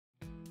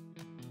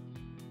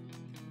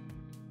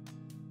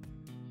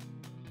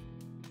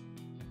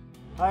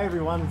Hi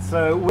everyone,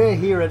 so we're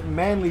here at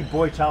Manly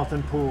Boy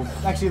Charlton Pool.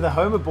 Actually the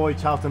home of Boy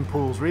Charlton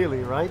Pools, really,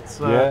 right?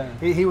 So yeah.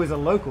 He was a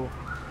local.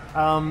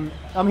 I'm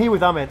here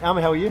with Ahmed.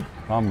 Ahmed, how are you?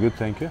 I'm good,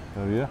 thank you.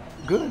 How are you?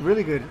 Good,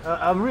 really good.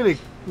 I'm really,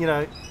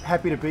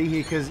 happy to be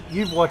here because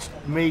you've watched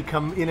me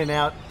come in and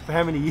out for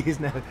how many years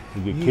now?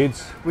 With your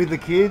kids. With the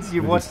kids.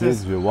 You've watched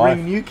us your wife.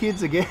 bring new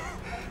kids again.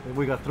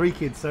 We got 3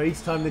 kids, so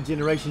each time the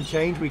generation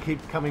change, we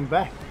keep coming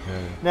back. Yeah.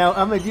 Now,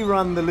 Ahmed, you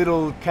run the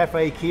little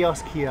cafe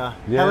kiosk here.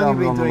 Yeah, how long have you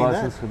been on the doing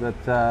license that?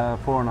 for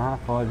about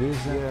 4.5, 5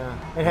 years now.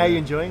 Yeah. And how are you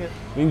enjoying it?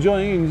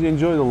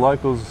 Enjoy the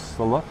locals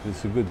a lot.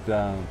 It's a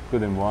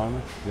good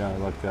environment.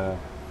 Yeah,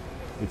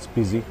 it's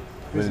busy.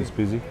 When it's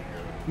busy. You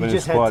When just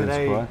it's had quiet,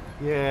 today. it's quiet.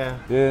 Yeah.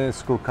 Yeah,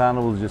 school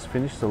carnival just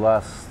finished, the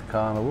last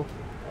carnival.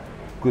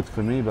 Good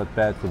for me, but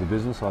bad for the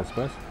business, I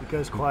suppose. It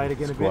goes quiet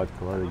again it's a bit. Quite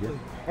quiet again.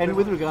 And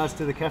with regards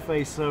to the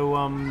cafe, so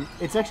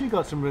it's actually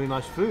got some really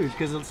nice food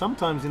because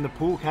sometimes in the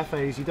pool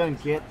cafes you don't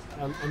get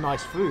a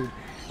nice food.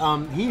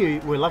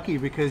 Here we're lucky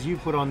because you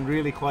put on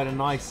really quite a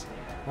nice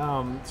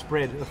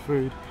spread of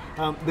food.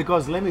 The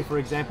gozlemi, for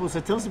example.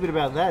 So tell us a bit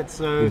about that.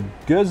 So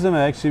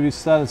gozlemi, actually, we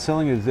started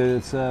selling it.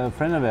 It's a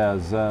friend of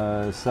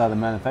ours started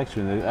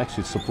manufacturing. They're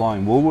actually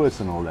supplying Woolworths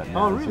and all that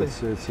now. Oh, really?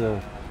 It's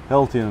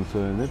healthy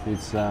alternative.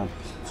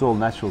 It's all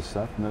natural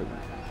stuff.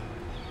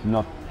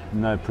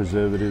 No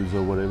preservatives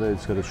or whatever.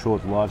 It's got a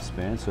short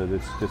lifespan, so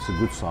that's a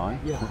good sign.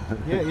 Yeah.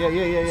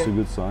 It's a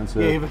good sign. So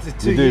yeah, but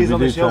it's 2 years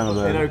on the shelf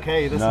and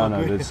okay, that's not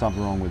good. No, there's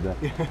something wrong with that.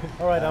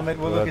 All right, Ahmed.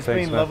 Well, look, it's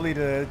thanks, been mate. lovely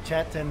to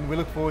chat, and we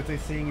look forward to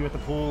seeing you at the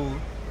pool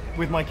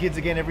with my kids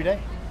again every day.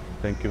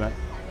 Thank you, mate.